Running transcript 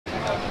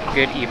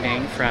Good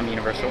evening from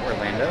Universal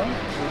Orlando.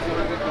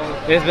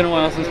 It has been a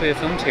while since we have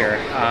filmed here.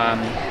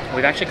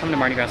 We've actually come to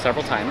Mardi Gras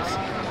several times.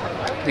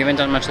 We haven't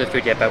done much of the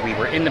food yet, but we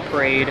were in the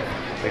parade,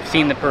 we've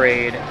seen the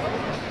parade,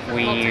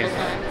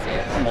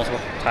 multiple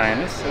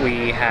times.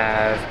 We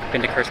have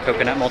been to Cursed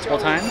Coconut multiple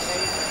times,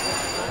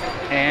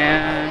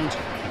 and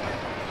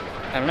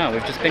I don't know,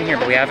 we've just been here,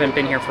 but we haven't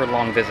been here for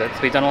long visits.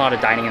 We've done a lot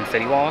of dining in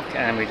City Walk,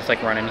 and we just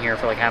like run in here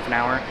for like half an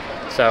hour.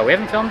 So we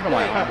haven't filmed in a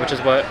while, which is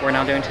what we're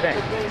now doing today.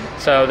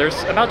 So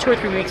there's about 2 or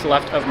 3 weeks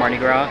left of Mardi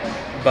Gras,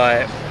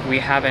 but we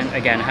haven't,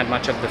 again, had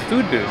much of the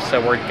food booths.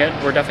 So we're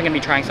definitely going to be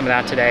trying some of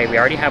that today. We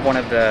already have one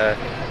of the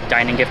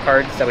dining gift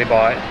cards that we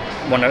bought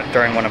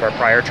during one of our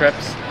prior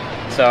trips.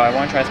 So I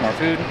want to try some more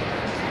food.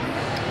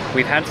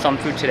 We've had some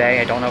food today.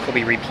 I don't know if we'll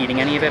be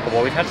repeating any of it, but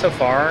what we've had so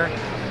far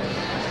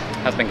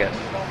has been good.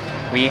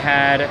 We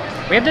had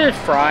the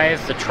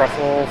fries, the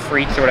truffle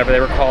freaks or whatever they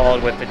were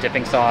called, with the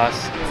dipping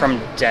sauce from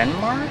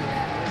Denmark,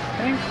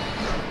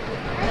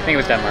 I think it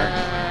was Denmark.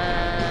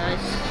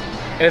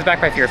 It was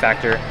back by Fear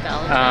Factor.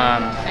 Belgium,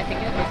 I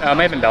think it was. It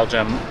might have been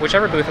Belgium.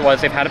 Whichever booth it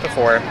was, they've had it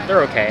before.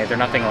 They're okay. They're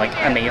nothing like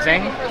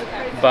amazing,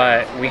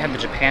 but we had the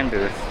Japan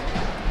booth.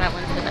 That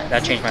one's the best.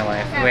 That changed my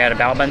life. We had a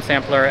bao bun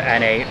sampler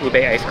and a ube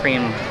ice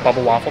cream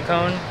bubble waffle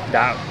cone.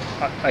 That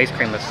ice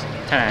cream was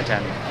 10 out of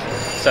 10.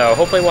 So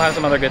hopefully we'll have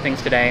some other good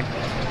things today.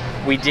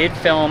 We did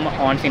film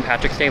on St.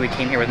 Patrick's Day. We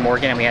came here with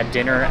Morgan and we had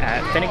dinner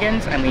at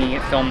Finnegan's and we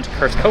filmed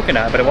Cursed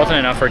Coconut, but it wasn't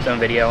enough for its own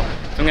video.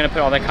 So I'm going to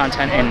put all that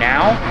content in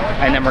now,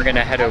 and then we're going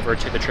to head over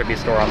to the tribute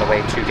store on the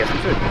way to get some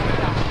food.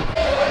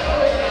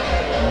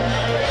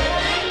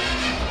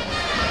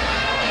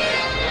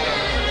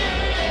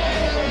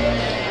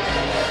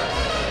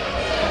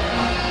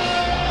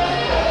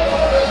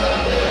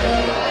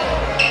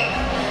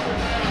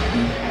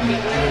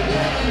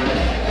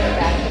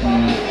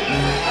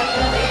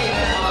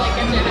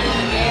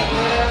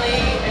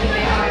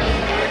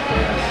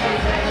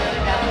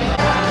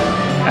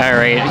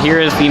 Alright, here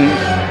is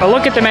a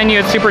look at the menu.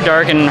 It's super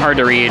dark and hard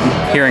to read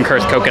here in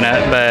Cursed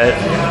Coconut, but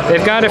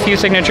they've got a few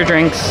signature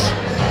drinks.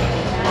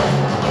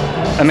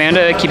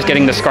 Amanda keeps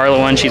getting the Scarlet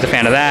one, she's a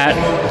fan of that.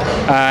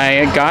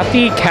 I got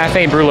the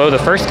Cafe Brulot the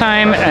first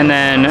time, and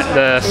then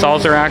the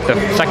Salzerac the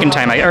second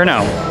time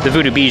the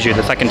Voodoo Bijou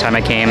the second time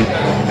I came.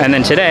 And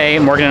then today,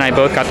 Morgan and I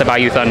both got the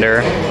Bayou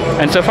Thunder.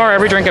 And so far,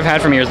 every drink I've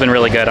had from here has been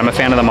really good. I'm a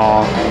fan of them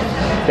all.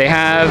 They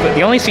have,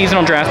 the only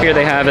seasonal draft beer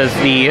they have is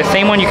the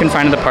same one you can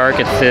find in the park.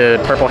 It's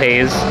the Purple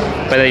Haze,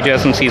 but they do have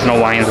some seasonal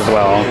wines as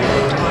well.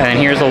 And then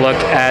here's a look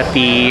at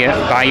the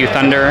Bayou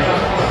Thunder.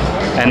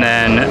 And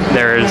then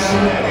there's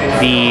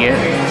the,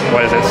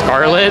 what is it,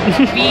 Scarlet?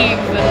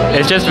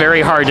 It's just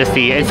very hard to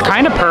see. It's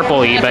kind of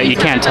purpley, but you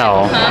can't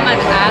tell. I've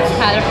asked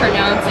how to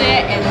pronounce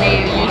it, and they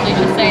usually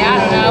just say, I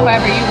don't know,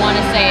 however you want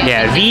to say it.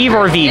 Yeah, Vive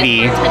or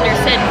Vivi. This bartender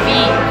said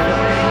Vive,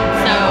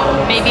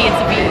 so maybe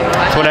it's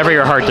Vive. It's whatever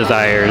your heart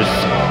desires.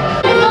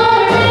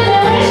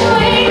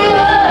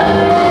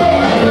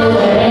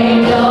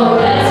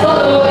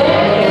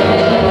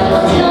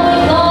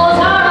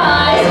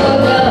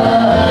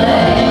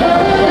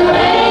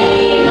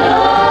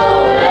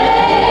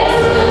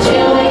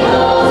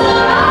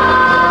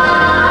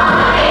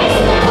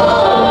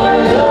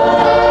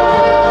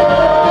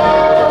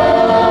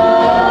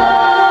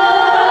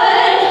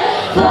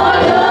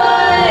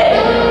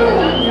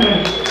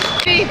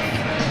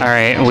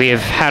 Alright, we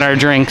have had our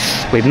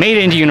drinks, we've made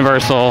it into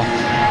Universal,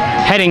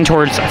 heading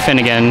towards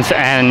Finnegan's,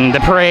 and the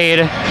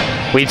parade,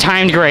 we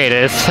timed great.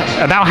 It's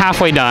about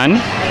halfway done,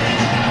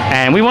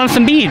 and we won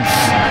some beads.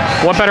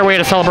 What better way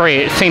to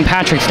celebrate St.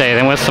 Patrick's Day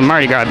than with some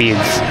Mardi Gras beads?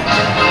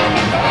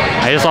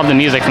 I just love the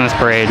music from this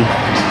parade.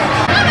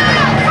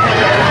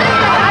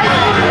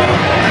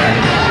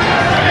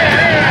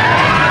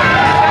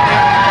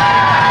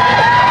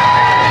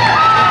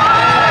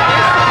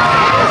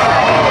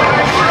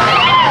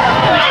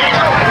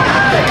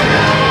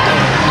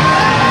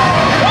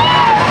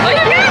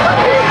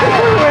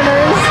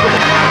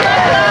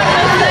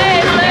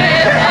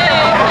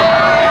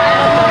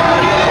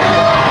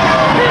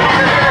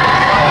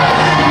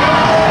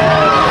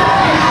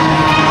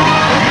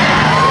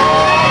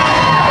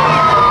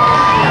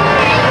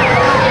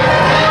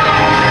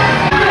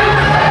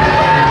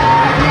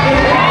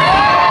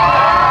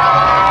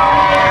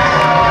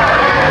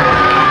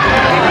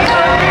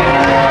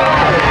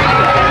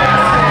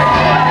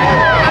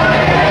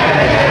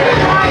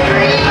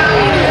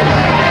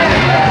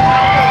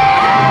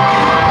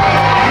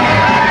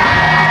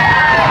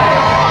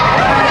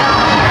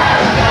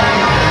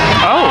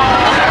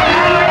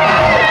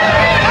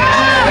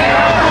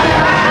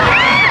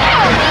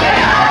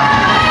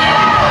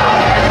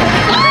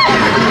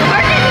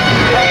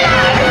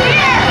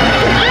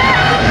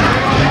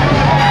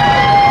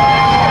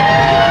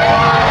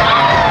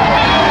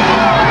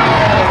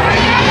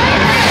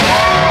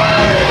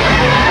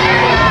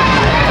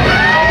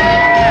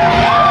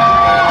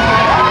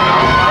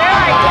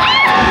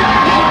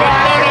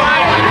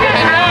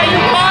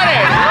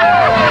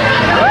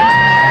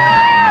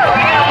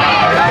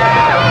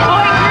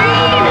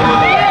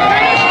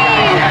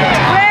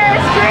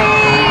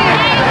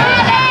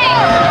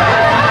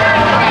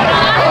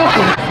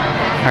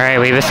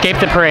 we've escaped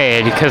the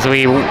parade because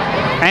we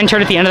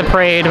entered at the end of the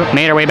parade,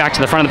 made our way back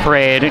to the front of the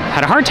parade,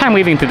 had a hard time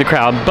weaving through the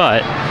crowd,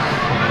 but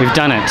we've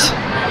done it.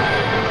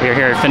 We are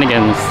here at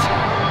Finnegan's.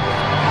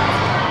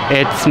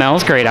 It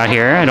smells great out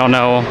here. I don't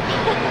know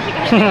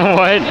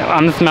what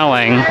I'm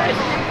smelling.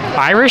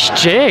 Irish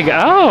jig.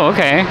 Oh,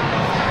 okay.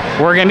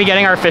 We're gonna be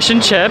getting our fish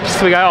and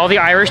chips. We got all the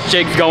Irish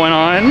jigs going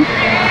on.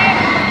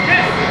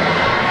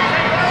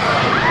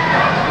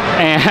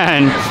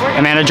 And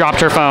Amanda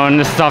dropped her phone.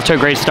 This is off to a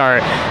great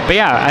start. But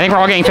yeah, I think we're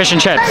all getting fish and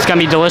chips. It's gonna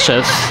be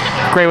delicious.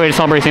 Great way to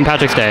celebrate St.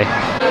 Patrick's Day.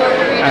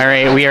 All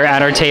right, we are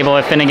at our table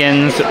at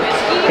Finnegan's.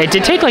 It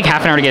did take like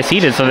half an hour to get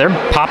seated, so they're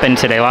popping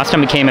today. Last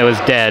time we came, it was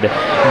dead.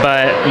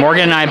 But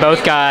Morgan and I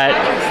both got,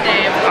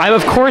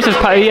 of course,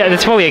 yeah,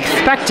 that's what we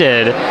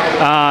expected.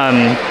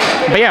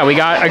 But yeah, we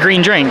got a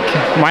green drink.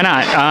 Why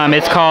not?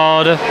 It's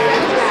called,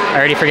 I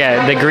already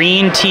forget, the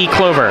Green Tea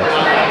Clover.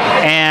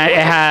 And it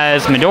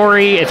has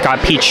Midori, it's got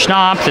peach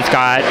schnapps, it's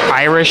got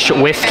Irish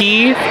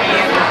whiskey.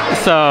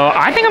 So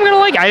I think I'm gonna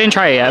like it. I didn't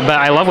try it yet, but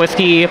I love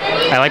whiskey.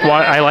 I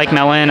like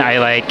melon, I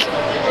like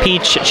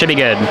peach. It should be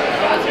good.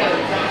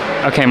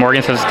 Okay,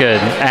 Morgan says it's good.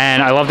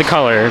 And I love the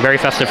color, very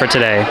festive for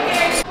today.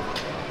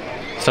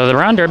 So the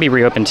Brown Derby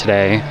reopened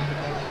today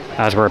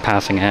as we're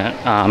passing it.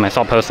 I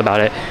saw posts about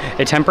it.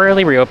 It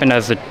temporarily reopened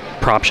as a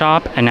prop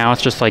shop, and now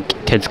it's just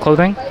like kids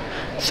clothing.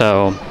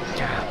 So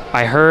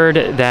I heard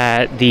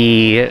that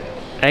the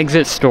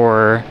exit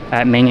store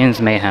at Minions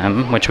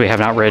Mayhem, which we have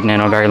not ridden in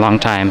a very long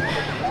time,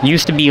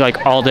 used to be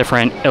like all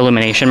different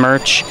Illumination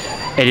merch.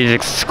 It is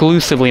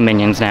exclusively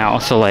Minions now.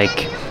 So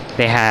like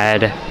they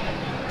had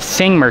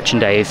Sing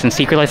merchandise and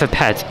Secret Life of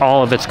Pets,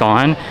 all of it's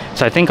gone.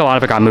 So I think a lot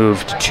of it got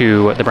moved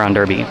to the Brown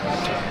Derby.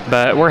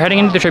 But we're heading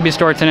into the tribute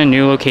store. It's in a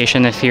new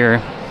location this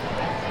year.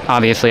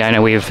 Obviously, I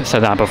know we've said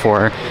that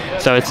before.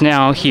 So it's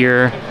now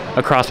here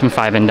across from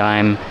Five and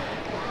Dime.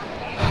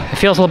 It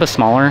feels a little bit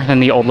smaller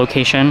than the old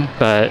location,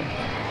 but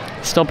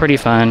still pretty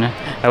fun.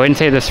 I wouldn't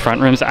say this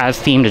front room's as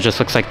themed. It just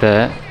looks like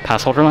the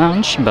pass holder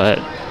lounge, but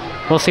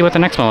we'll see what the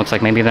next one looks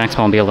like. Maybe the next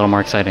one will be a little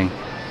more exciting.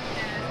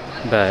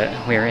 But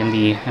we're in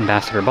the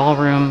Ambassador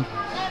Ballroom.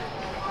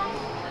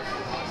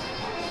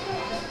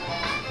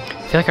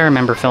 I feel like I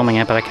remember filming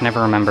it, but I can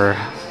never remember,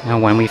 you know,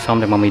 when we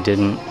filmed and when we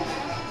didn't.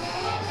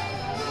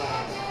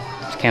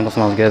 This candle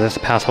smells good. This is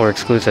a pass holder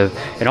exclusive.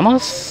 It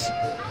almost...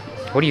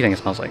 What do you think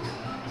it smells like?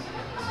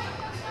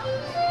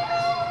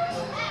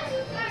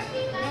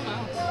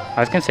 I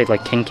was gonna say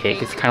like king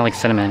cake. It's kind of like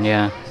cinnamon,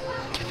 yeah.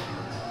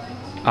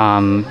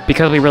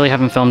 Because we really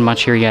haven't filmed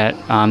much here yet,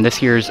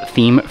 this year's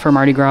theme for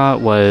Mardi Gras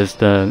was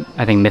the,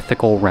 I think,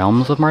 mythical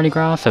realms of Mardi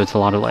Gras. So it's a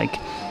lot of like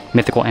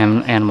mythical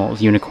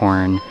animals,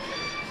 unicorn,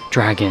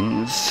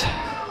 dragons,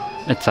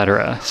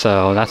 etc.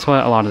 So that's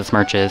what a lot of this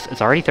merch is.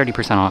 It's already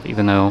 30% off,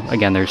 even though,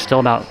 again, there's still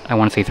about, I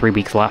want to say 3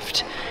 weeks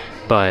left,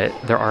 but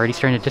they're already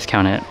starting to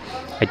discount it.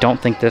 I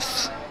don't think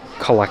this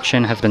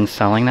collection has been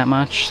selling that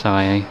much, so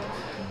I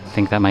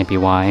think that might be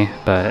why,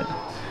 but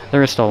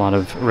there is still a lot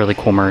of really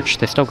cool merch.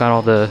 They still got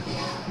all the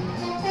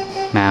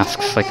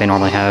masks like they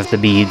normally have, the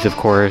beads, of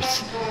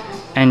course,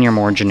 and your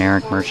more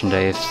generic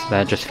merchandise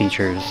that just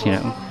features, you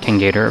know, King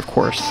Gator, of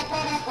course.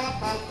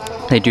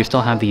 They do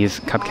still have these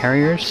cup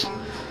carriers,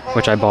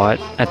 which I bought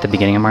at the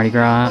beginning of Mardi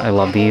Gras. I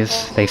love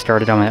these. They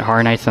started them at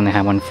Horror Nights, and they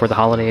had one for the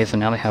holidays, and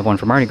now they have one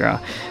for Mardi Gras.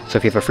 So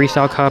if you have a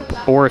freestyle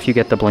cup, or if you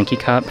get the Blinky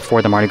cup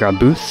for the Mardi Gras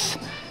booths,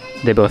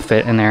 they both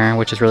fit in there,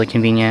 which is really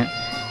convenient.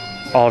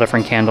 All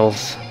different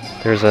candles.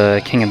 There's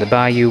a King of the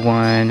Bayou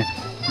one.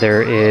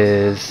 There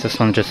is, this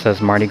one just says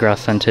Mardi Gras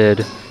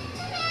scented.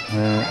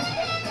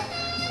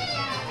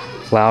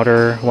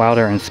 Louder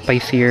and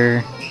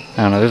spicier. I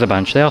don't know, there's a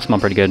bunch. They all smell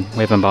pretty good.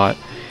 We haven't bought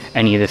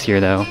any this year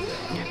though.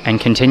 And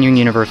continuing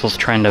Universal's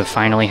trend of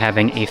finally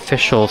having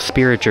official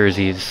spirit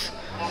jerseys.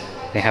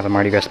 They have a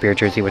Mardi Gras spirit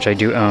jersey, which I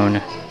do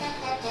own.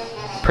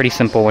 Pretty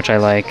simple, which I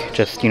like.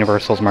 Just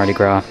Universal's Mardi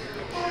Gras.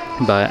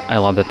 But I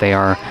love that they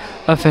are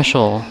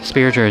official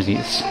spirit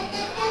jerseys.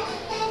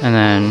 And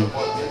then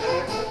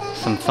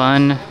some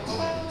fun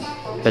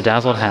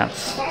bedazzled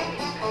hats.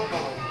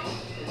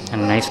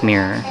 And a nice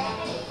mirror.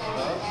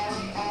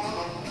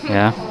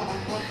 Yeah.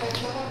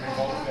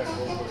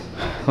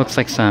 Looks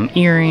like some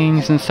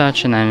earrings and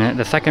such. And then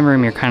the second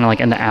room, you're kind of like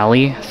in the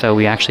alley. So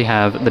we actually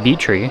have the bead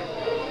tree,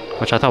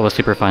 which I thought was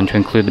super fun to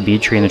include the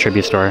bead tree in the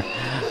tribute store.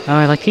 Oh,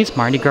 I like these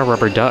Mardi Gras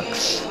rubber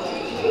ducks.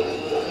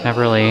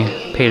 Never really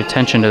paid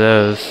attention to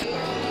those.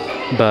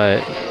 But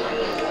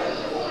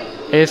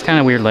it is kind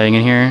of weird lighting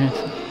in here,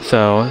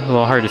 so a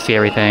little hard to see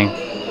everything.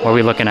 What are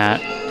we looking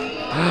at?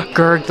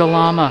 Gerg the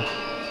Llama!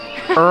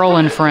 Earl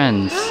and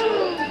Friends.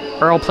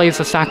 Earl plays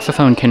the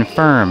saxophone,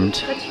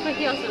 confirmed. But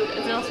he also,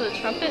 is it also the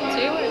trumpet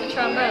too, or the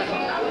trombone?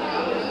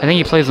 I think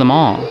he plays them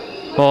all.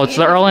 Well, it's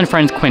the Earl and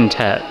Friends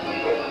quintet,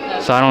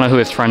 so I don't know who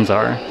his friends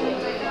are.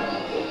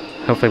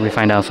 Hopefully we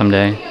find out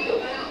someday.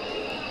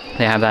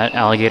 They have that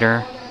alligator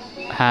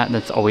hat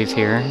that's always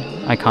here,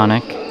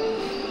 iconic.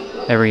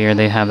 Every year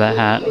they have that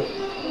hat.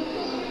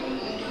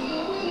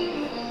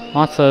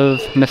 Lots of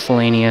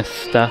miscellaneous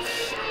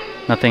stuff.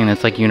 Nothing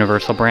that's like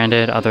Universal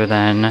branded other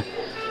than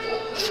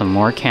Some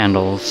more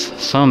candles.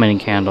 So many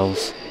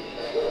candles.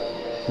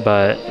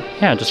 But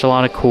yeah, just a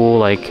lot of cool,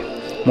 like,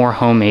 more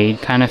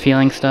homemade kind of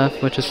feeling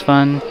stuff, which is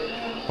fun.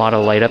 A lot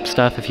of light up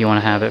stuff if you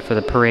want to have it for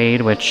the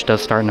parade, which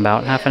does start in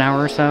about half an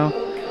hour or so.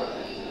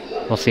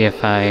 We'll see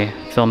if I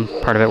film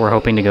part of it. We're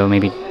hoping to go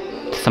maybe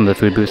to some of the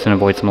food booths and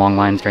avoid some long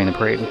lines during the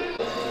parade.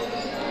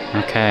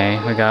 Okay,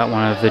 we got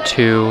one of the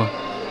 2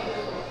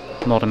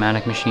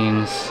 Moldomatic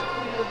machines.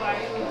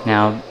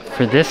 Now,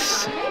 for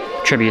this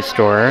tribute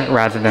store,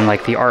 rather than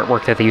like the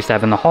artwork that they used to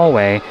have in the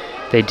hallway,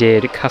 they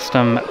did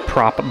custom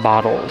prop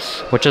bottles,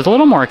 which is a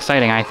little more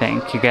exciting, I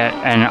think. You get,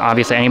 and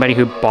obviously anybody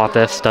who bought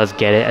this does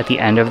get it at the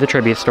end of the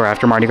tribute store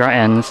after Mardi Gras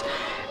ends.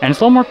 And it's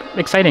a little more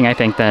exciting, I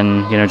think,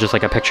 than, you know, just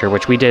like a picture,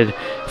 which we did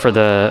for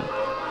the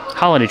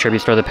holiday tribute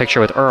store, the picture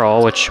with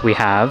Earl, which we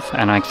have,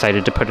 and I'm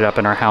excited to put it up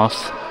in our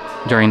house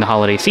during the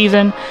holiday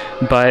season.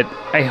 But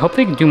I hope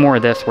they can do more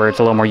of this where it's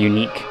a little more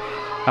unique.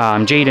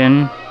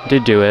 Jaden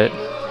did do it.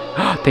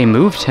 They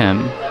moved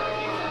him.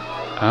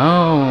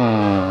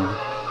 Oh.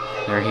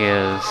 There he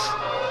is.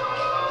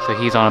 So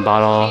he's on a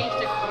bottle.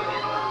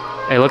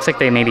 It looks like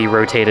they maybe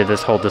rotated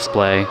this whole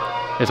display,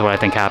 is what I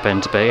think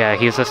happened. But yeah,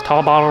 he's this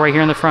tall bottle right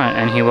here in the front,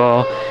 and he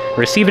will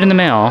receive it in the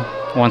mail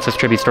once this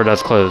tribute store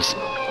does close.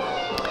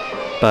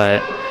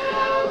 But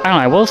I don't know,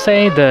 I will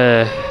say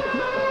the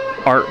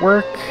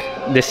artwork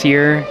this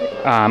year,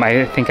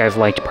 I think I've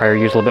liked prior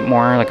years a little bit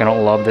more. Like, I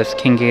don't love this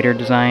King Gator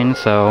design,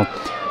 so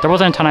there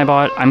wasn't a ton I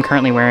bought. I'm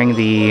currently wearing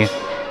the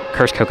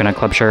Cursed Coconut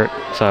Club shirt,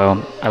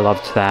 so I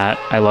loved that.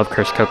 I love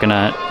Cursed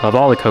Coconut, love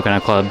all the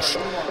coconut clubs,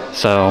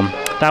 so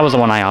that was the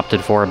one I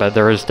opted for, but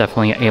there is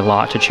definitely a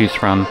lot to choose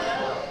from.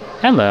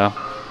 Hello.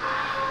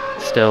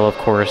 Still, of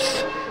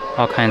course,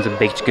 all kinds of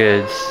baked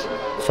goods.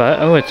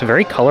 Oh, it's a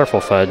very colorful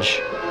fudge.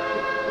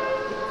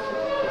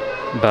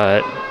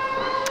 But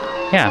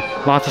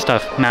yeah, lots of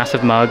stuff.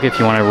 Massive mug if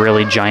you want a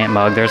really giant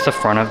mug. There's the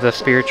front of the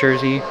Spirit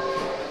jersey.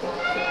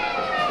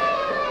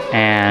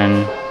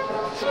 And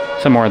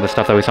some more of the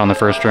stuff that we saw in the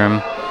first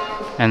room.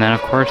 And then,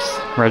 of course,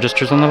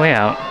 registers on the way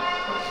out.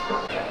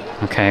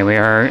 Okay, we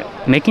are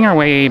making our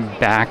way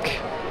back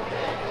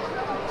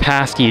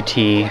past UT,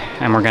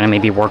 and we're going to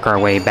maybe work our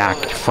way back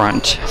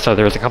front. So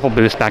there's a couple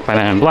booths back by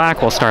Men in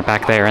Black. We'll start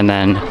back there and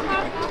then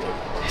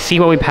see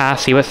what we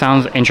pass, see what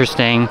sounds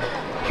interesting.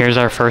 Here's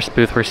our first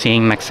booth. We're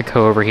seeing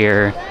Mexico over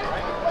here.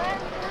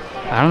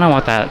 I don't know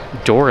what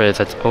that door is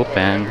that's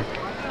open.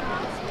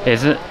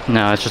 Is it?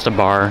 No, it's just a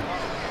bar.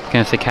 I'm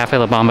gonna say Cafe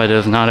La Bamba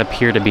does not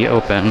appear to be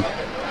open.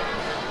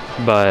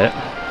 But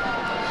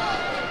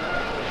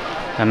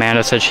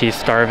Amanda said she's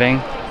starving.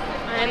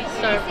 I'm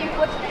starving.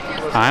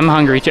 I'm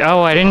hungry too.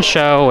 Oh, I didn't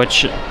show,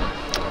 which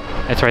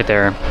it's right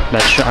there.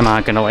 I'm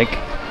not gonna like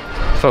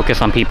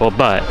focus on people,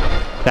 but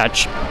that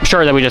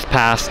shirt that we just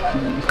passed,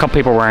 a couple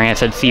people wearing it,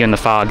 said "See you in the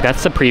fog."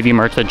 That's the preview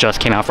merch that just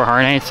came out for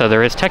Horror Nights, so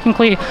there is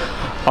technically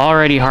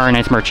already Horror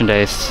Nights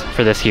merchandise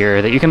for this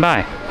year that you can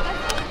buy.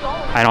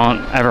 I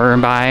don't ever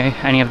buy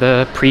any of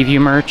the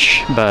preview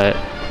merch, but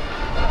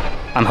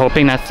I'm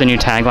hoping that's the new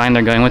tagline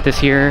they're going with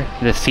this year,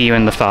 the "See you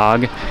in the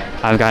fog."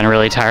 I've gotten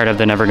really tired of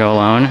the "Never Go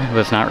Alone." It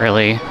was not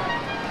really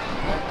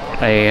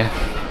a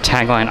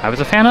tagline I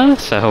was a fan of,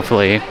 so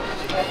hopefully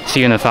 "See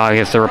you in the fog"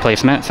 is the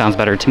replacement. Sounds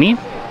better to me.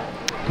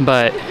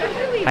 But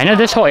I know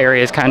this whole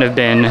area has kind of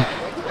been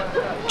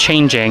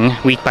changing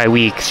week by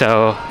week,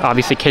 so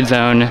obviously Kid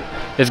Zone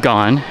is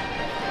gone.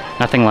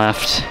 Nothing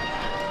left,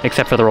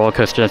 except for the roller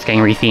coaster that's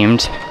getting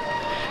rethemed.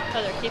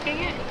 Oh, they're keeping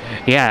it?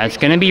 Yeah, it's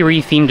going to be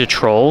rethemed to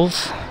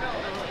Trolls.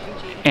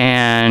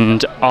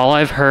 And all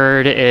I've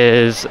heard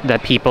is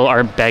that people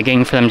are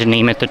begging for them to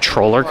name it the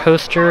Troller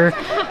Coaster,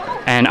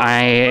 and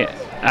I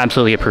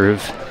absolutely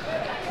approve.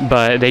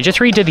 But they just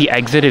redid the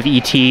exit of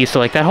ET, so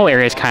like that whole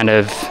area is kind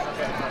of,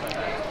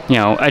 you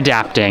know,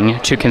 adapting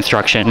to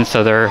construction,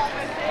 so they're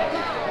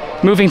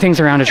moving things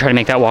around to try to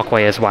make that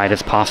walkway as wide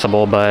as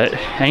possible. But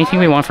anything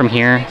we want from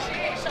here?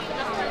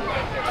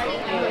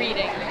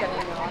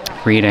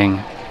 Reading.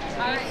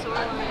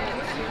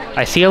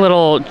 I see a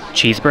little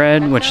cheese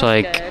bread, which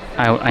like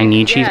I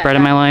need cheese bread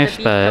in my life,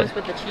 but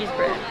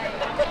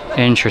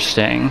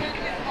interesting.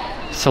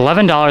 It's $11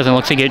 and it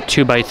looks like you get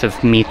 2 bites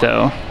of meat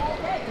though.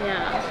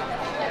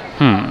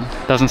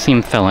 Yeah. Doesn't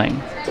seem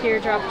filling.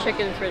 Teardrop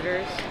chicken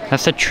fritters.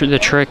 That's the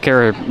trick,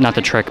 or not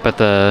the trick, but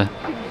the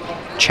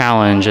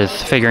challenge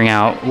is figuring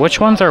out which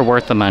ones are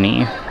worth the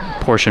money,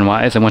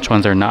 portion-wise, and which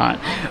ones are not.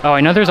 Oh,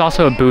 I know there's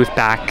also a booth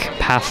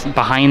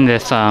behind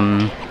this,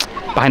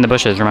 behind the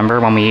bushes. Remember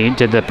when we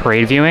did the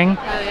parade viewing?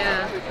 Oh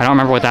yeah. I don't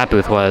remember what that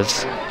booth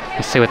was.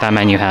 Let's see what that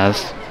menu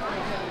has.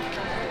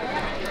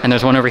 And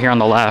there's one over here on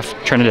the left,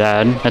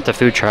 Trinidad. That's a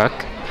food truck.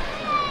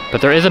 But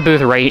there is a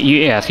booth right,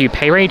 yeah, so you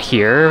pay right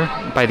here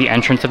by the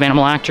entrance of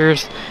Animal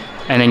Actors,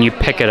 and then you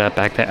pick it up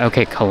back there.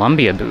 Okay,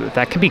 Columbia booth.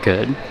 That could be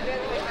good.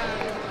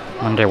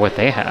 Wonder what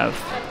they have.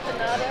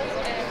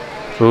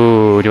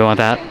 Ooh, do we want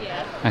that?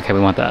 Okay, we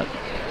want that.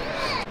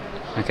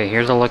 Okay,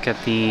 here's a look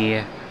at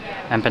the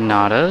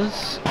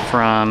empanadas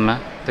from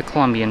the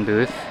Colombian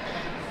booth.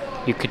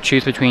 You could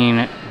choose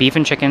between beef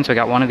and chicken, so we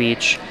got one of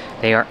each.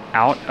 They are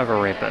out of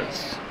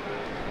arepas.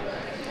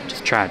 which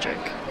is tragic.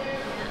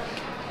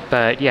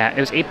 But yeah, it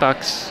was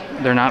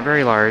 $8. They're not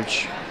very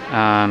large.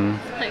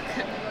 Like,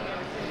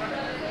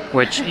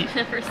 Which I've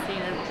never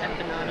seen an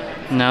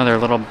empanada. no, they're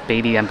little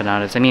baby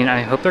empanadas. I mean,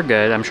 I hope they're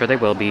good. I'm sure they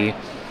will be.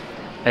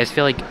 I just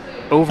feel like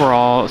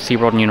overall,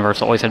 SeaWorld and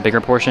Universal always had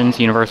bigger portions.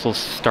 Universal's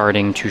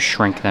starting to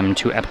shrink them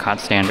to Epcot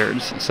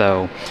standards.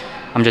 So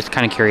I'm just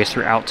kind of curious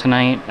throughout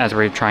tonight, as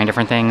we're trying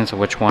different things,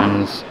 which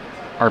ones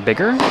are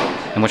bigger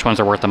and which ones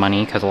are worth the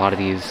money, because a lot of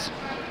these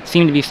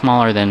seem to be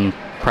smaller than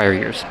prior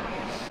years.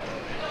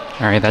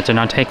 All right, that did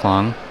not take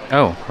long.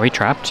 Oh, are we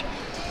trapped?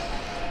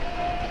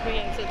 We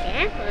can sit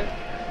there, or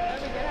how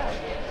do we get out?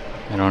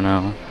 I don't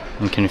know.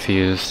 I'm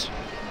confused.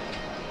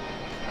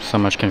 So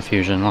much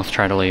confusion. Let's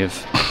try to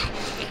leave.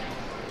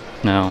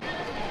 No.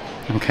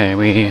 Okay,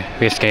 we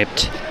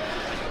escaped.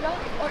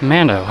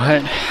 Amanda,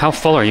 what? How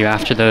full are you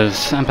after those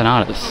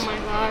empanadas? Oh my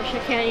gosh, I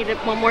can't eat it.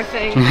 One more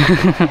thing.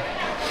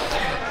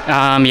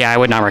 Yeah, I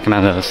would not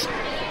recommend those.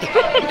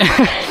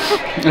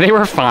 They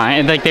were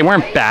fine. Like, they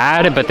weren't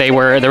bad, but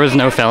there was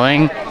no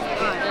filling.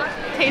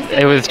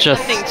 It was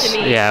just,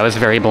 yeah, it was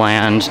very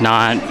bland.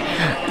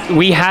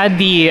 We had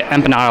the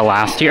empanada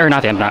last year, or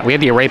not the empanada, we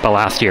had the arepa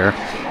last year.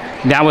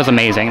 That was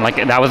amazing. Like,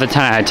 that was a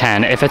 10 out of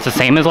 10. If it's the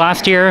same as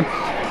last year,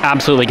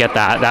 absolutely get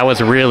that. That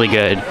was really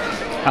good.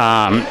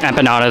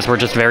 Empanadas were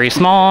just very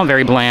small,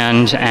 very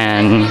bland,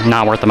 and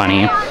not worth the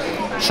money.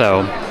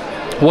 So,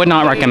 would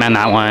not recommend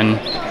that one.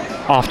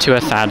 Off to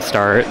a sad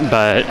start,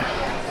 but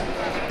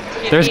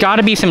there's got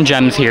to be some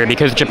gems here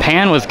because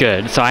Japan was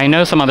good. So I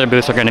know some other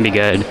booths are going to be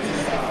good.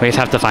 We just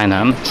have to find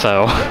them.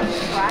 So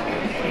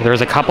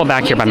there's a couple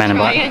back here by Men in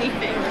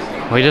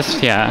Black. We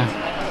just, yeah.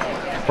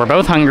 We're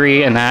both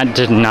hungry, and that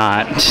did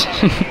not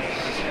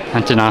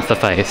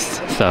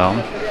suffice. So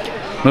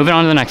moving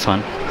on to the next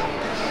one.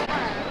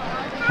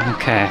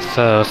 Okay,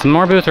 so some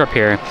more booths are up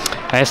here.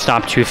 I just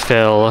stopped to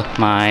fill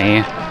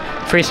my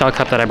freestyle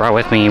cup that I brought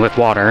with me with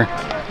water.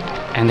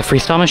 And the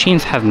freestyle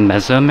machines have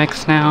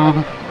Mezzomix now.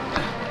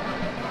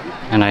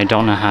 And I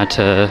don't know how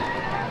to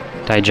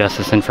digest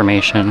this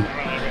information.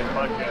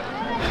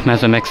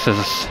 Mezzomix is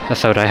a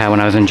soda I had when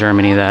I was in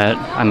Germany that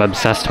I'm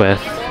obsessed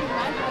with.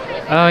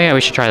 Oh yeah,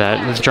 we should try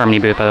that. This is Germany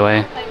booth, by the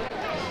way.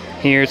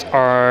 Here's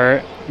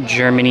our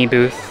Germany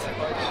booth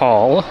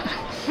haul.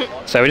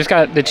 So we just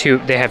got the two,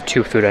 they have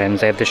two food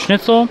items. They have the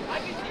schnitzel.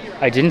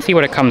 I didn't see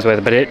what it comes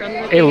with, but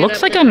it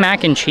looks like a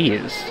mac and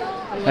cheese.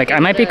 Like, I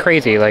might be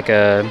crazy, like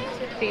a...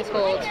 Please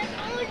hold.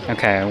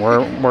 Okay,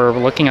 we're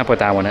looking up what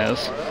that one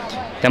is.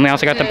 Then we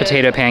also got the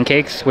potato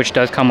pancakes, which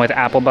does come with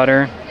apple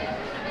butter.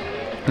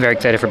 Very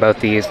excited for both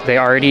these. They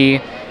already,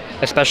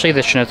 especially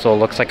the schnitzel,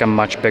 looks like a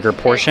much bigger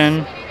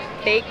portion.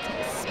 Baked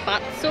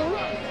spatzel.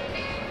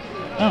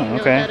 Oh,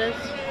 okay.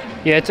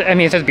 Yeah, I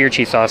mean, it says beer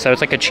cheese sauce, so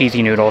it's like a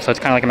cheesy noodle, so it's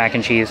kind of like a mac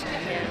and cheese.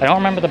 I don't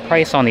remember the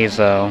price on these,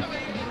 though.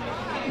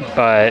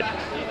 But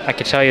I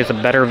could tell you it's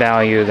a better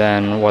value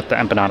than what the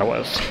empanada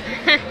was.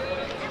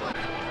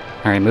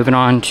 All right, moving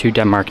on to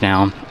Denmark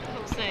now.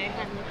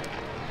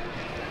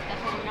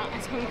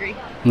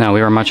 No,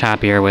 we were much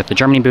happier with the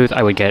Germany booth.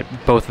 I would get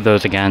both of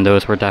those again.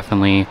 Those were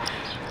definitely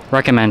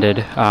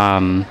recommended.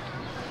 But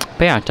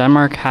yeah,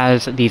 Denmark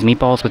has these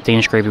meatballs with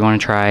Danish gravy we want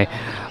to try.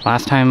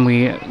 Last time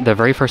the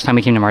very first time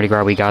we came to Mardi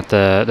Gras, we got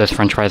those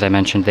French fries I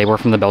mentioned. They were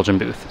from the Belgian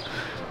booth.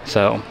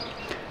 So,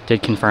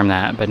 did confirm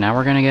that. But now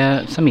we're going to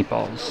get some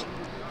meatballs.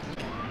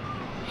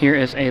 Here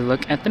is a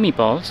look at the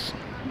meatballs.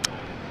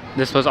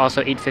 This was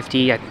also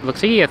 $8.50. It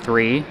looks like you get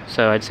 3,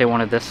 so I'd say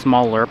one of the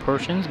smaller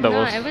portions. But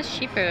no, it was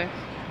cheaper.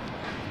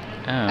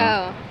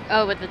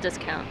 Oh, with the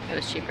discount, it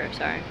was cheaper.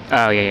 Sorry.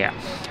 Oh yeah.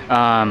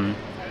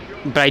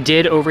 But I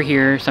did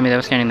overhear somebody that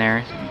was standing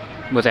there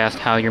was asked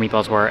how your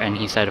meatballs were, and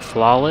he said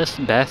flawless,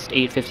 best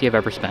 $8.50 I've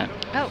ever spent.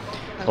 Oh.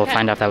 Okay. We'll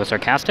find out if that was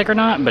sarcastic or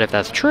not. But if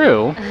that's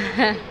true,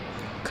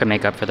 could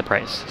make up for the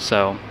price.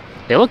 So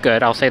they look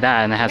good. I'll say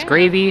that. And it has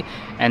gravy,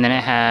 and then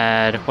it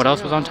had what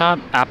else was on top?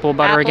 Apple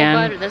butter again.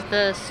 Apple butter.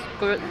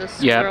 The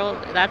squirrel.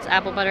 Yep. That's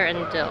apple butter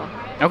and dill.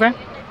 Okay,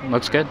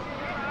 looks good.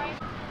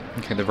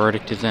 Okay, the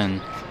verdict is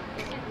in.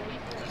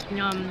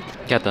 Yum.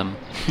 Get them.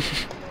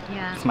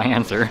 Yeah. That's my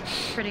answer.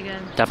 Pretty good.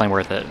 Definitely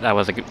worth it. That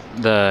was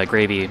the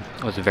gravy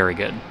was very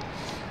good.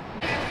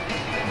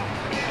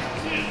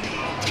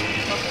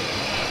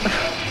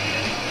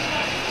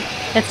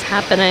 It's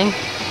happening.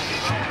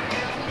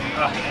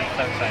 Oh,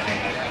 so exciting.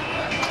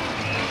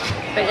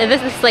 But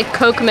this is like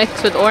Coke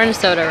mixed with orange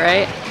soda,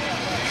 right?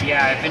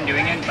 Yeah, I've been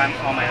doing it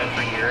on my own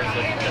for years,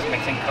 just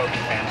mixing Coke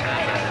and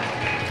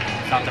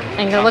Fanta.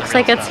 And it looks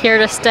like it's here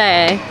to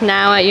stay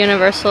now at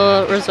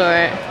Universal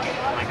Resort.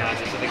 Oh my gosh,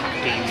 it's a big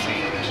game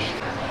change.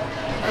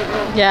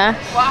 Yeah?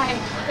 Why?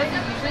 Because it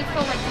usually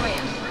feel like 2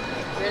 a.m.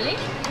 Really?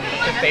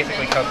 It's just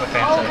basically Coke with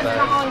Fanta, but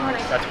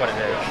that's what it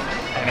is.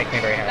 It makes me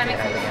very happy to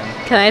have it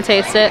again. Can I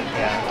taste it?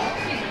 Yeah.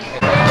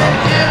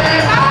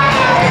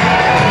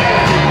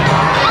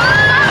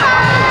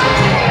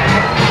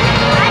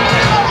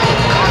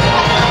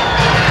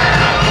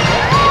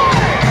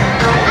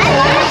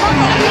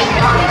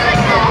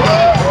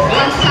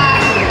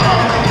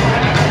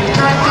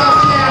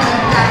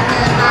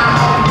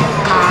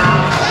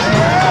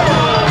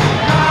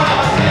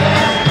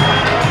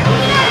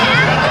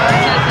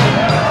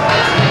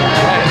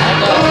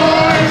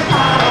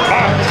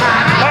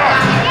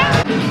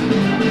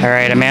 All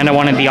right, Amanda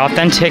wanted the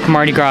authentic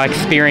Mardi Gras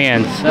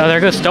experience. Oh, there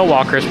goes Stilt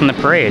Walkers from the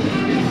parade.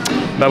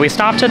 But we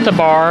stopped at the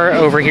bar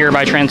over here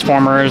by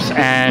Transformers,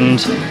 and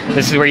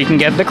this is where you can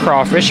get the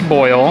crawfish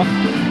boil.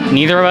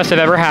 Neither of us have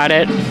ever had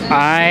it.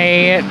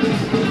 I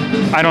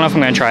don't know if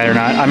I'm gonna try it or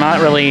not. I'm not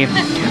really,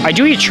 I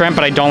do eat shrimp,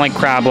 but I don't like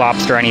crab,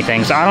 lobster, or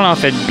anything. So I don't know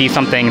if it'd be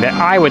something that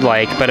I would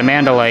like, but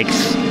Amanda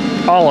likes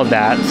all of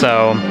that.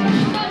 So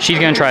she's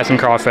gonna try some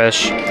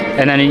crawfish.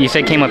 And then you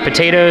said it came with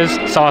potatoes,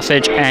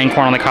 sausage, and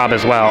corn on the cob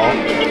as well.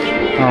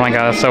 Oh my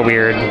God, that's so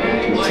weird.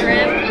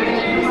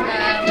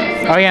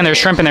 Oh yeah, and there's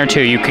shrimp in there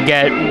too. You could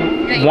get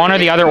one or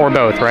the other or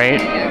both, right?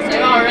 Yeah, so you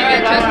can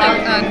get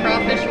just a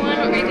crawfish one,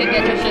 or you can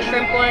get just a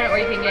shrimp one, or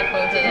you can get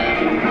both of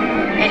them.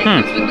 And it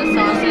comes with the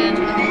sausage,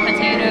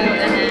 potato,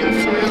 and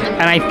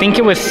then... And I think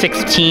it was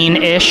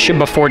 16-ish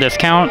before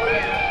discount,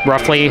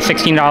 roughly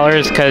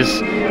 $16,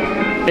 because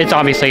it's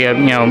obviously a,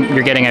 you know,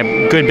 you're getting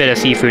a good bit of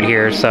seafood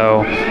here,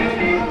 so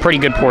pretty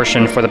good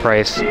portion for the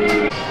price.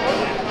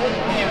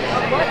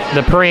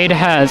 The parade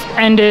has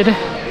ended.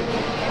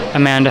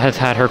 Amanda has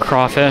had her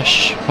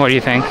crawfish. What do you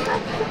think?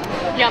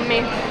 Yummy.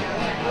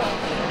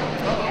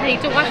 I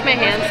need to wash my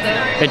hands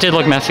though. It did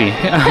look messy.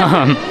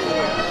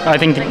 I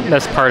think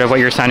that's part of what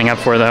you're signing up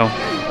for though.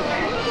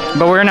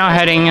 But we're now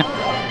heading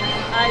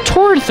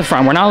towards the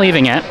front. We're not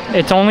leaving yet.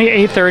 It's only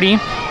 8:30.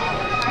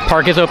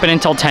 Park is open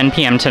until 10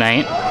 p.m.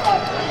 tonight.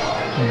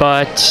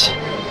 But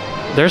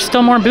there's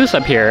still more booths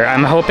up here.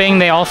 I'm hoping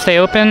they all stay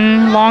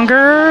open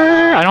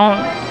longer.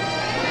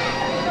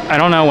 I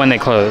don't know when they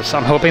close.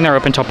 I'm hoping they're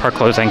open till park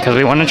closing because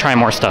we want to try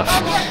more stuff.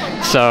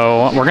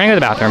 So we're gonna go to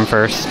the bathroom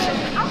first,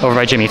 over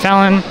by Jimmy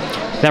Fallon.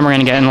 Then we're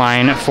gonna get in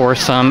line for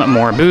some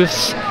more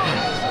booths.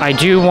 I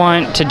do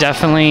want to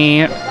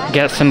definitely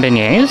get some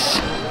beignets.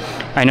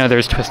 I know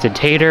there's Twisted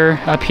Tater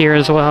up here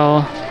as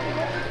well.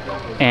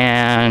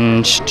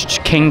 And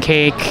king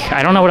cake.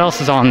 I don't know what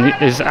else is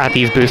at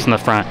these booths in the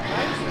front.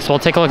 So we'll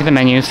take a look at the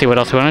menu, see what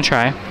else we want to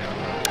try.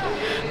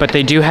 But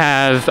they do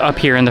have up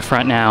here in the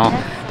front now,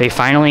 they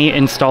finally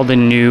installed the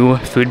new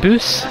food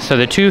booths. So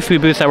the two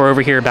food booths that were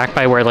over here back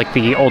by where like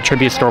the old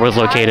tribute store was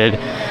located,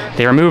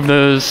 they removed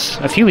those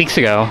a few weeks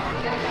ago.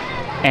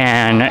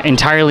 And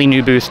entirely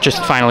new booths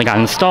just finally got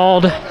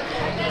installed.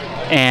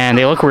 And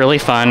they look really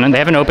fun. They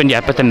haven't opened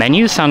yet, but the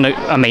menus sound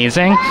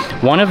amazing.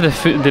 One of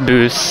the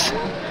booths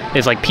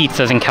is like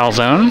pizzas and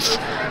calzones.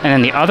 And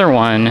then the other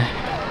one,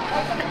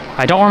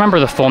 I don't remember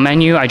the full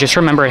menu, I just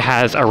remember it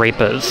has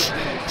arepas.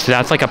 So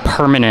that's like a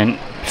permanent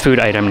food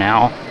item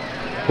now,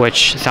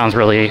 which sounds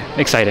really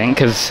exciting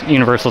because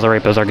Universal's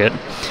arepas are good.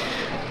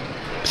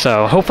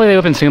 So hopefully they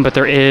open soon, but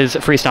there is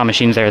freestyle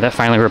machines there that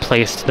finally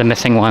replaced the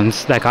missing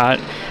ones that got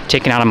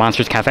taken out of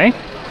Monsters Cafe.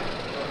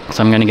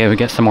 So I'm gonna go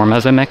get some more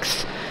mezza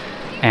mix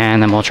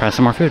and then we'll try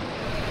some more food.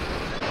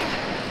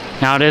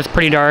 Now it is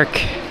pretty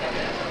dark.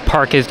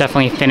 Park is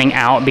definitely thinning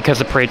out because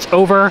the parade's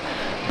over,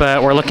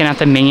 but we're looking at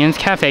the Minions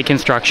Cafe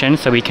construction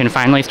so we can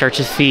finally start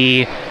to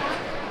see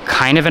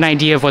kind of an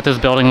idea of what this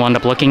building will end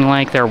up looking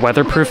like. They're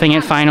weatherproofing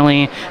it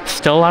finally.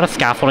 Still a lot of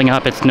scaffolding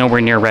up, it's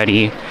nowhere near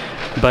ready.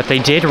 But they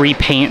did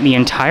repaint the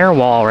entire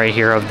wall right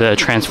here of the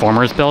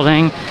Transformers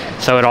building.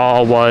 So it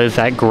all was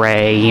that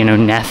gray, you know,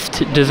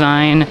 nest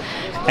design.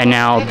 And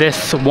now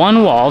this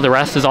one wall, the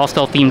rest is all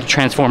still themed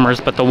Transformers,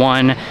 but the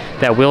one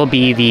that will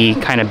be the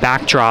kind of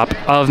backdrop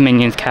of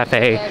Minions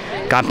Cafe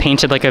got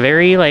painted like a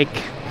very like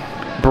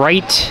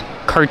bright,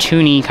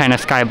 cartoony kind of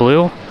sky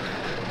blue,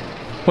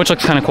 which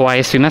looks kind of cool. I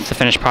assume that's the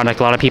finished product.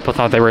 A lot of people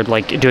thought they were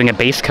like doing a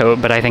base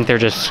coat, but I think they're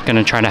just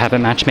gonna try to have it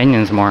match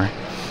Minions more,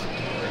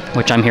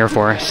 which I'm here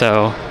for.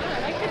 So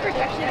I like the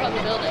projections on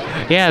the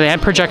building. yeah, they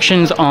had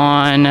projections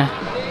on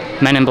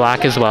Men in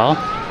Black as well.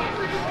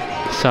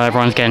 So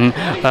everyone's getting,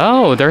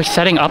 oh, they're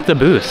setting up the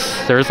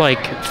booths. There's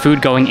like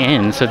food going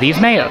in. So they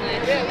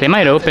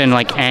might open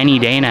like any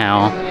day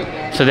now.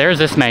 So there's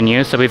this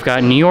menu. So we've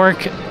got New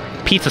York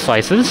pizza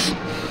slices,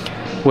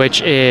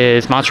 which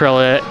is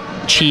mozzarella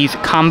cheese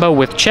combo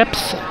with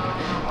chips.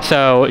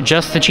 So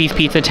just the cheese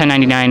pizza,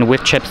 $10.99,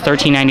 with chips,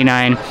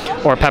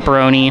 $13.99, or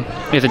pepperoni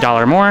is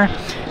 $1 more.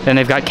 Then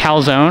they've got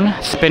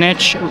calzone,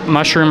 spinach,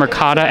 mushroom,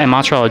 ricotta, and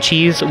mozzarella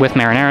cheese with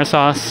marinara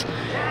sauce.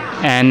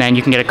 And then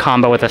you can get a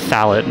combo with a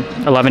salad,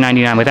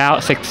 $11.99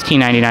 without,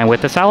 $16.99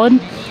 with the salad.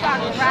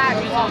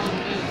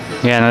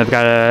 Yeah, and they've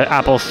got a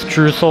apple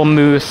streusel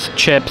mousse,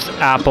 chips,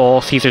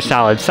 apple, Caesar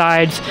salad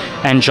sides,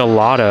 and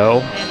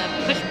gelato. And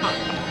a push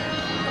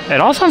pop. It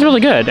all sounds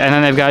really good. And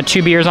then they've got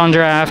 2 beers on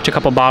draft, a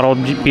couple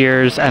bottled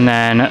beers, and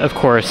then, of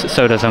course,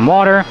 sodas and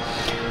water.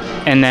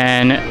 And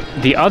then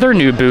the other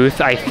new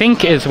booth, I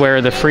think, is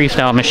where the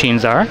freestyle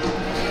machines are.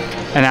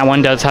 And that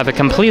one does have a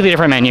completely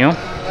different menu.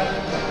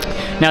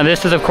 Now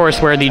this is, of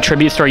course, where the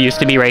tribute store used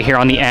to be, right here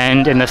on the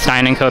end in the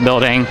Stein & Co.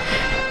 building.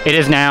 It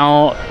is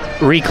now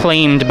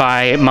reclaimed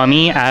by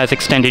Mummy as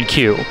extended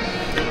queue.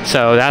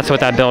 So that's what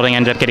that building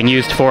ended up getting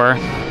used for.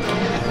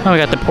 Oh, we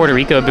got the Puerto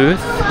Rico booth.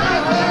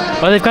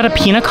 Oh, they've got a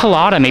pina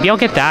colada. Maybe I'll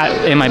get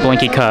that in my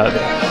Blinky cup.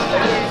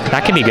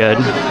 That could be good.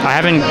 I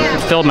haven't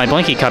filled my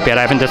Blinky cup yet.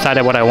 I haven't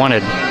decided what I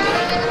wanted.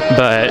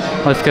 But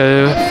let's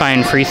go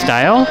find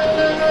freestyle.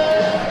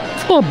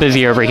 little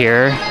busy over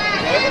here,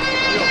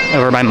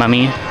 over by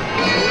Mummy.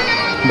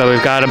 But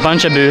we've got a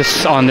bunch of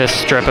booths on this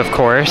strip, of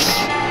course.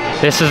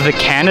 This is the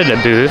Canada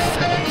booth,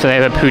 so they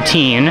have a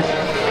poutine.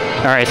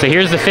 All right, so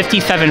here's the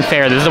 57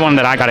 fare. This is the one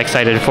that I got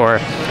excited for.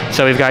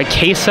 So we've got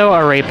queso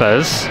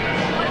arepas,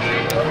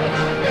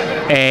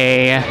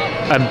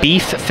 a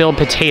beef-filled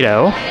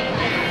potato,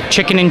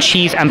 chicken and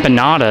cheese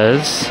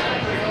empanadas,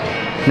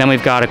 then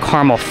we've got a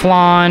caramel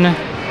flan,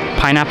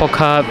 pineapple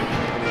cup,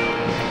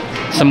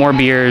 some more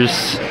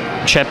beers,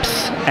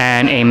 chips,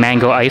 and a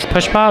mango ice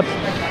push pop.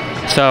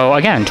 So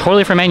again,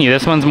 totally different menu.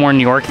 This one's more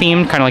New York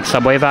themed, kind of like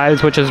Subway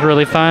vibes, which is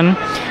really fun.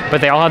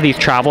 But they all have these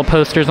travel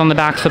posters on the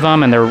backs of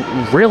them, and they're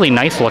really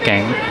nice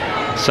looking.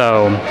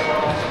 So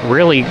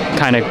really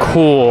kind of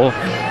cool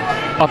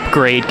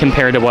upgrade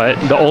compared to what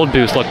the old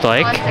booths looked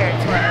like.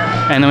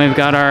 And then we've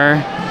got our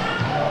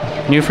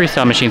new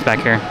freestyle machines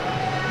back here.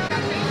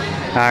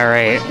 All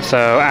right,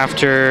 so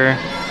after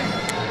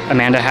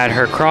Amanda had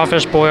her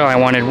crawfish boil, I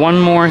wanted one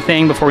more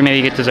thing before we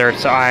maybe get dessert.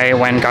 So I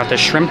went and got the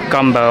shrimp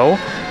gumbo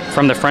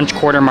from the French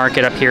Quarter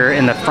Market up here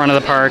in the front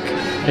of the park.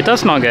 It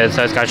does smell good.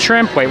 So it's got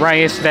shrimp, white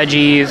rice,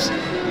 veggies,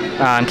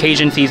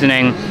 Cajun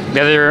seasoning.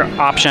 The other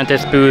option at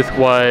this booth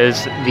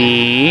was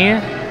the,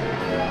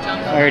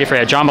 I already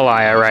forgot,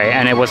 jambalaya, right?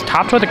 And it was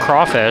topped with a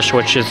crawfish,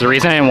 which is the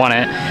reason I didn't want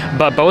it.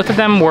 But both of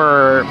them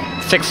were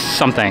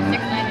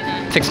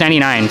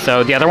 $6.99.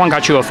 So the other one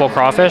got you a full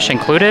crawfish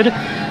included.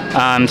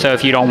 So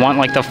if you don't want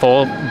like the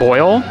full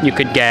boil, you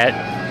could get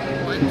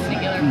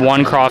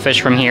one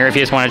crawfish from here if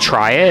you just want to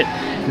try it.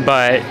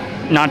 But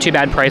not too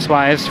bad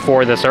price-wise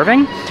for the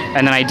serving.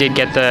 And then I did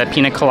get the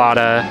pina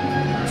colada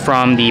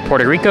from the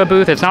Puerto Rico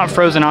booth. It's not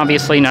frozen,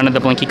 obviously. None of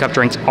the Blinky Cup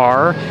drinks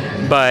are,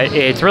 but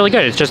it's really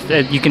good. It's just,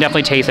 you can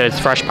definitely taste it.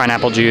 It's fresh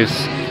pineapple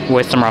juice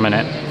with some rum in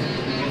it.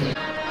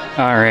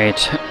 All right.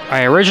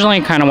 I originally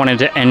kind of wanted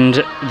to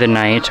end the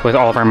night with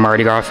all of our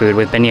Mardi Gras food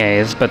with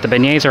beignets, but the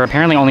beignets are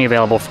apparently only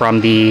available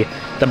from the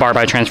bar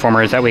by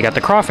Transformers that we got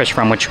the crawfish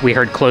from, which we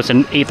heard close at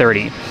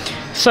 8:30.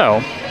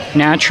 So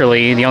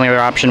naturally, the only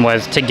other option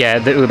was to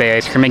get the ube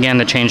ice cream again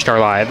that changed our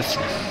lives.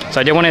 So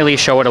I did want to at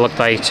least show what it looked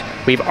like.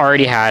 We've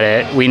already had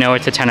it. We know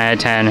it's a 10 out of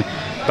 10,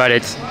 but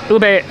it's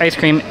ube ice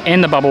cream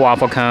in the bubble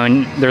waffle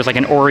cone. There's like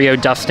an Oreo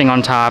dusting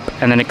on top,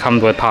 and then it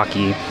comes with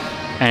Pocky.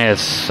 And it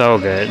is so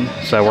good.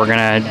 So we're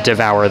gonna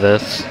devour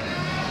this.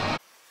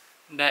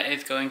 That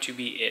is going to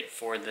be it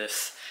for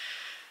this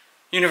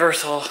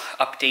Universal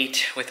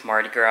update with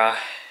Mardi Gras.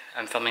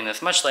 I'm filming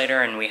this much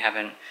later, and we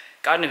haven't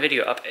gotten a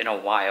video up in a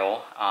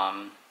while.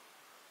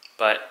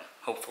 But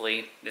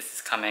hopefully this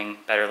is coming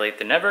better late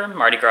than never.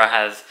 Mardi Gras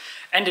has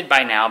ended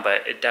by now,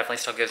 but it definitely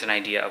still gives an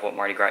idea of what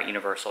Mardi Gras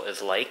Universal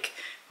is like.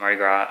 Mardi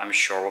Gras, I'm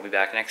sure, will be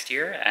back next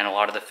year, and a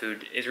lot of the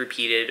food is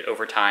repeated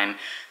over time.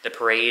 The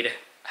parade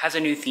has a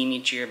new theme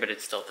each year, but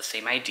it's still the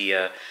same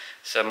idea.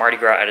 So Mardi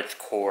Gras at its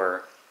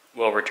core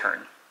will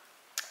return.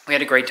 We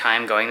had a great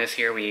time going this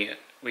year. We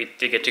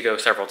did get to go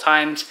several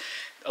times.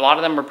 A lot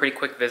of them were pretty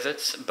quick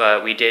visits,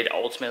 but we did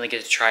ultimately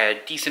get to try a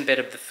decent bit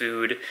of the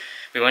food.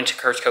 We went to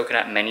Cursed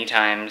Coconut many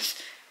times.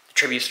 The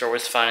tribute store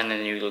was fun in the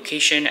new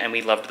location, and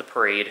we loved the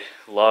parade.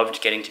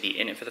 Loved getting to be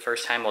in it for the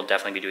first time. We'll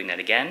definitely be doing that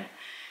again.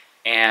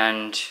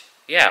 And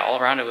yeah, all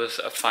around it was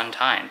a fun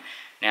time.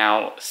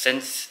 Now,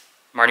 since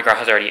Mardi Gras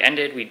has already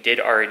ended, we did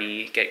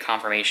already get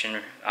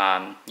confirmation.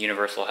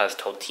 Universal has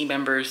told team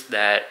members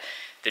that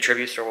the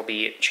tribute store will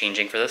be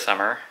changing for the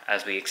summer,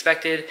 as we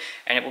expected,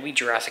 and it will be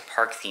Jurassic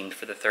Park themed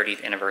for the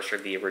 30th anniversary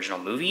of the original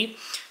movie.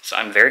 So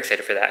I'm very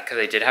excited for that, because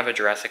they did have a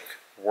Jurassic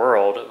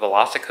World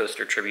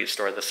Velocicoaster tribute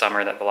store the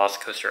summer that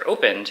Velocicoaster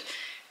opened,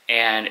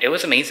 and it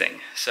was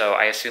amazing. So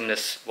I assume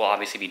this will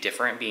obviously be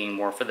different, being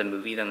more for the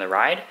movie than the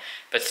ride,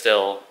 but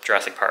still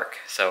Jurassic Park.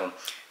 So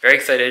very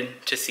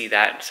excited to see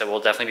that. So we'll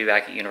definitely be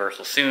back at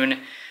Universal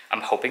soon.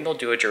 I'm hoping they'll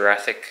do a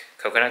Jurassic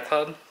Coconut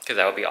Club, because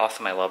that would be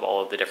awesome. I love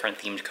all of the different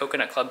themed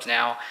coconut clubs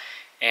now.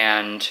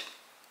 And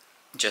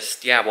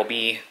just, yeah, we'll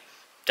be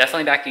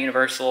definitely back at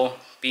Universal,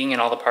 being in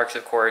all the parks,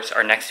 of course.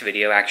 Our next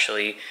video,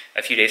 actually,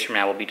 a few days from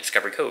now, will be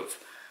Discovery Cove.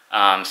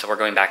 So we're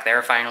going back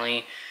there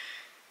finally.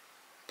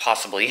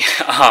 Possibly.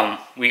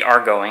 We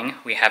are going.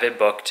 We have it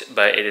booked,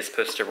 but it is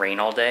supposed to rain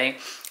all day.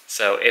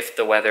 So if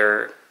the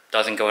weather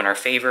doesn't go in our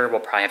favor, we'll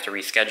probably have to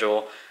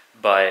reschedule.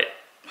 But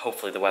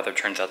hopefully the weather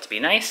turns out to be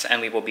nice, and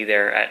we will be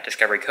there at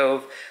Discovery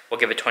Cove. We'll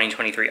give a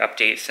 2023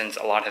 update, since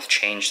a lot has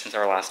changed since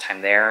our last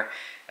time there,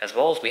 as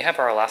well as we have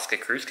our Alaska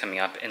cruise coming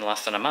up in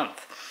less than a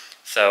month.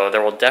 So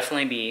there will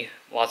definitely be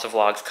lots of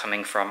vlogs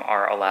coming from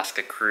our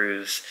Alaska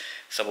cruise.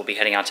 So we'll be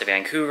heading out to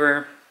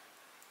Vancouver,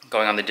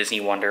 going on the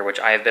Disney Wonder, which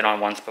I have been on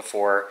once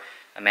before.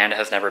 Amanda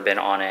has never been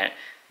on it,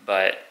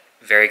 but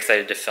very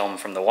excited to film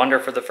from the Wonder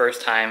for the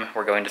first time.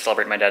 We're going to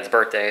celebrate my dad's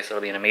birthday, so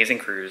it'll be an amazing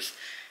cruise.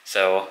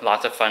 So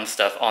lots of fun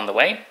stuff on the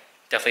way.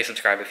 Definitely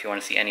subscribe if you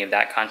want to see any of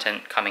that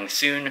content coming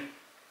soon.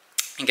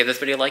 And give this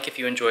video a like if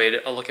you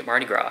enjoyed a look at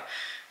Mardi Gras.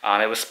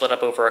 It was split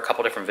up over a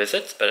couple different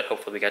visits, but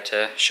hopefully we got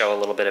to show a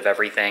little bit of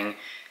everything.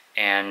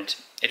 And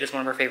it is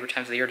one of our favorite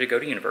times of the year to go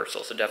to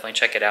Universal, so definitely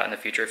check it out in the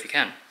future if you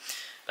can.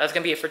 That's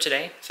going to be it for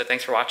today, so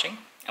thanks for watching,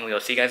 and and we will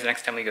see you guys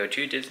next time we go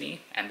to Disney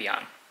and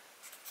beyond.